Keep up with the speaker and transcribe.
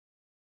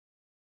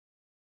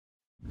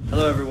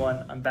Hello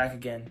everyone, I'm back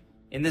again.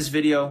 In this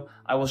video,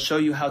 I will show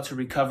you how to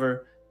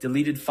recover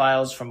deleted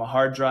files from a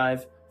hard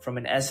drive, from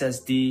an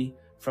SSD,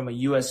 from a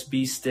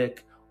USB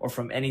stick, or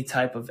from any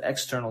type of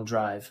external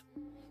drive.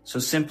 So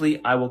simply,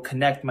 I will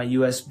connect my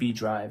USB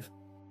drive.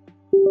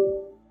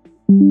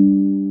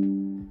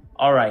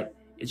 Alright,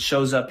 it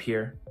shows up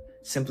here.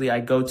 Simply, I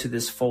go to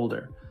this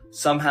folder.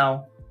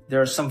 Somehow, there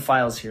are some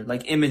files here,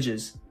 like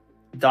images,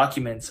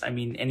 documents,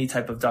 any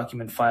type of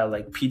document file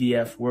like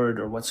PDF, Word,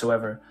 or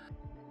whatsoever.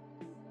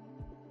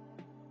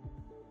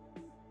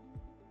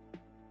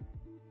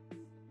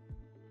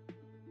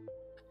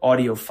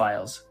 Audio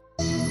files,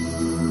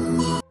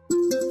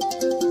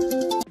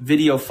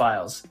 video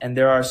files, and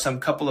there are some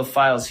couple of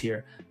files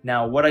here.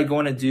 Now, what I'm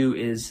going to do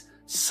is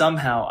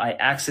somehow I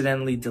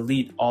accidentally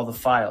delete all the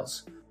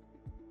files.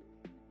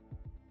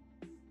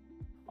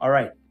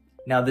 Alright,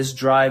 now this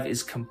drive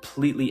is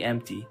completely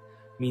empty,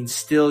 means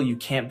still you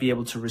can't be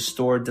able to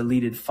restore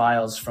deleted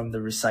files from the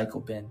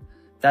recycle bin.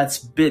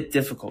 That's a bit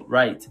difficult,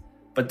 right?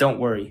 But don't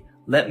worry,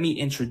 let me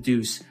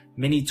introduce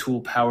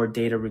MiniTool Power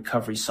Data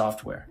Recovery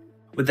software.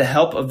 With the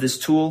help of this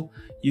tool,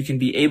 you can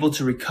be able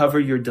to recover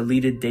your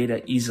deleted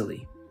data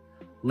easily.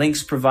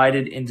 Links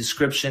provided in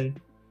description.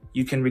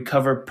 You can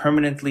recover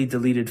permanently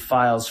deleted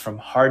files from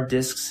hard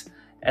disks,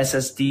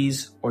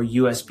 SSDs, or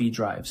USB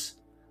drives,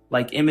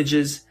 like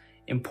images,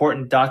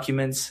 important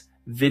documents,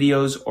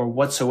 videos, or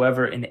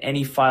whatsoever in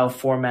any file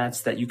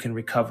formats that you can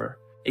recover.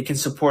 It can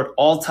support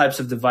all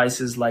types of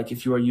devices, like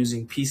if you are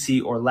using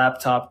PC or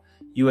laptop,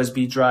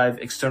 USB drive,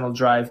 external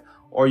drive,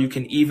 or you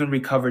can even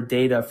recover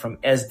data from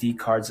SD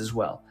cards as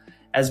well.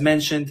 As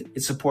mentioned,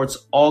 it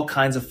supports all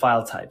kinds of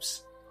file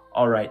types.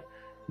 Alright,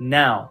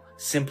 now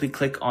simply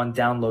click on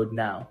Download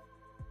Now.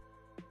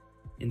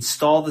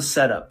 Install the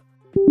setup.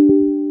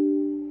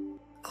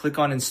 Click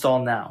on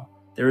Install Now.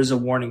 There is a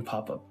warning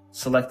pop-up.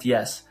 Select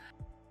Yes.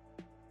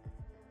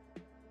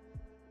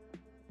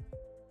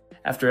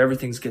 After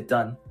everything's get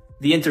done,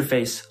 the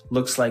interface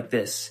looks like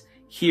this.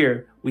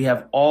 Here, we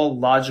have all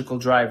logical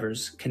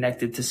drivers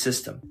connected to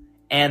system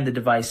and the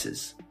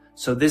devices.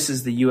 So this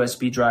is the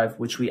USB drive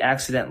which we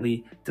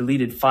accidentally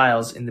deleted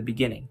files in the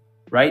beginning,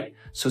 right?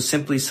 So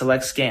simply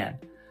select Scan.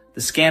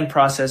 The scan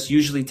process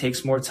usually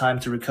takes more time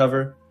to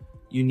recover.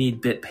 You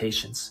need bit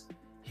patience.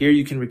 Here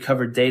you can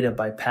recover data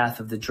by path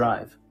of the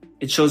drive.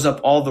 It shows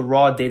up all the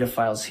raw data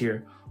files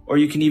here, or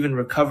you can even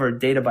recover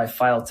data by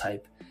file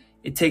type.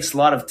 It takes a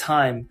lot of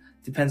time,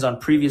 depends on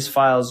previous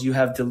files you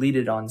have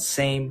deleted on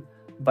same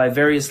by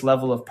various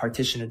level of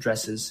partition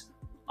addresses.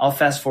 I'll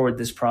fast forward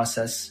this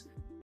process.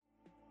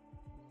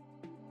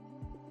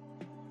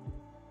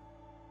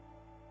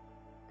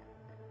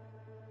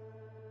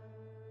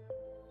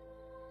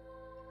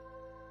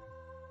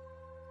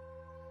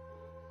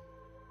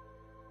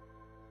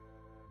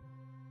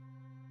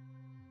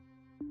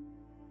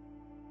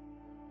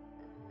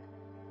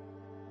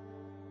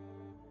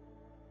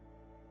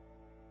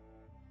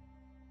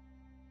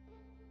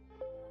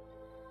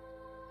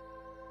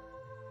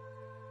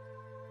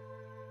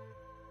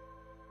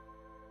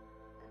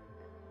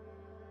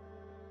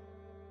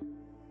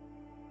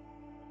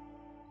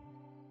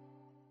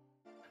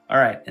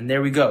 Alright, and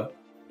there we go.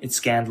 It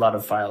scanned a lot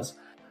of files,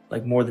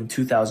 like more than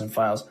 2,000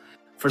 files.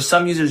 For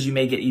some users, you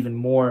may get even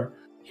more.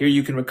 Here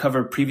you can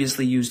recover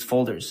previously used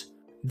folders.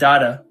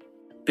 Data,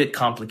 bit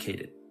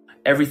complicated.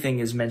 Everything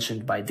is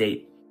mentioned by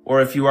date.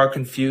 Or if you are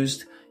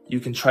confused,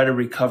 you can try to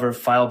recover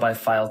file by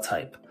file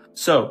type.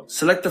 So,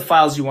 select the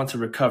files you want to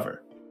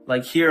recover.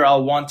 Like here,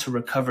 I'll want to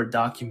recover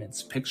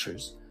documents,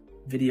 pictures,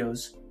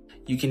 videos.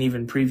 You can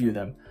even preview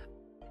them.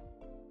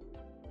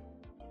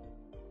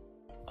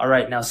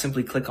 Alright, now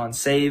simply click on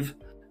Save,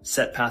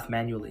 Set Path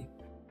Manually.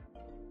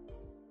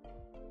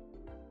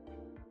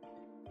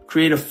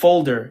 Create a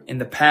folder in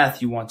the path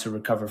you want to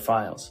recover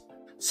files.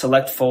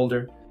 Select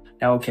Folder.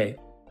 Now okay.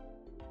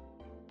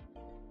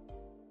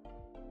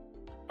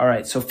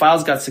 Alright, so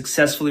files got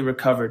successfully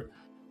recovered.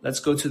 Let's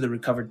go to the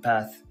recovered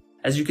path.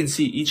 As you can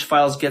see, each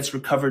file gets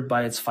recovered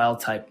by its file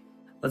type.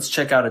 Let's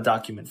check out a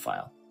document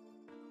file.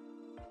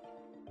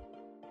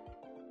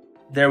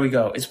 There we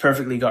go, it's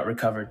perfectly got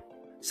recovered.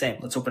 Same,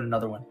 let's open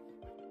another one.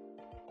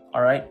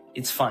 Alright,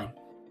 it's fine.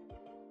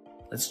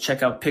 Let's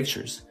check out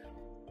pictures.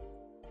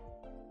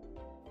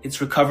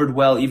 It's recovered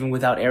well even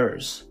without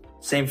errors.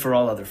 Same for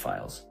all other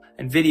files.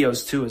 And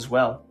videos too as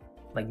well,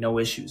 like no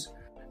issues.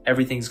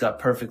 Everything's got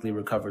perfectly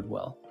recovered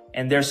well.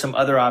 And there's some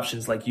other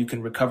options, like you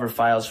can recover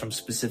files from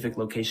specific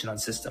location on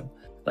system,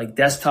 like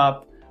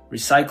desktop,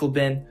 recycle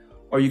bin,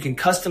 or you can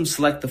custom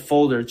select the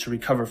folder to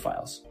recover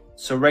files.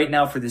 So right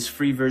now for this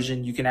free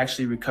version, you can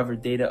actually recover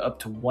data up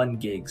to 1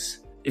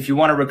 gigs. If you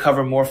want to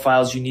recover more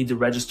files, you need to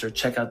register.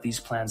 Check out these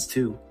plans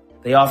too.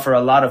 They offer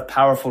a lot of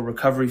powerful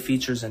recovery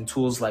features and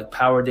tools like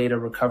Power Data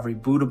Recovery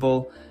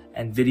Bootable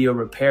and Video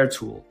Repair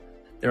Tool.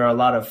 There are a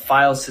lot of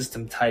file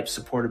system types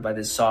supported by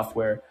this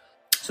software.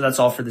 So that's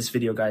all for this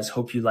video, guys.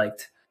 Hope you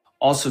liked.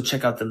 Also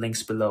check out the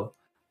links below.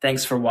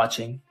 Thanks for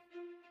watching.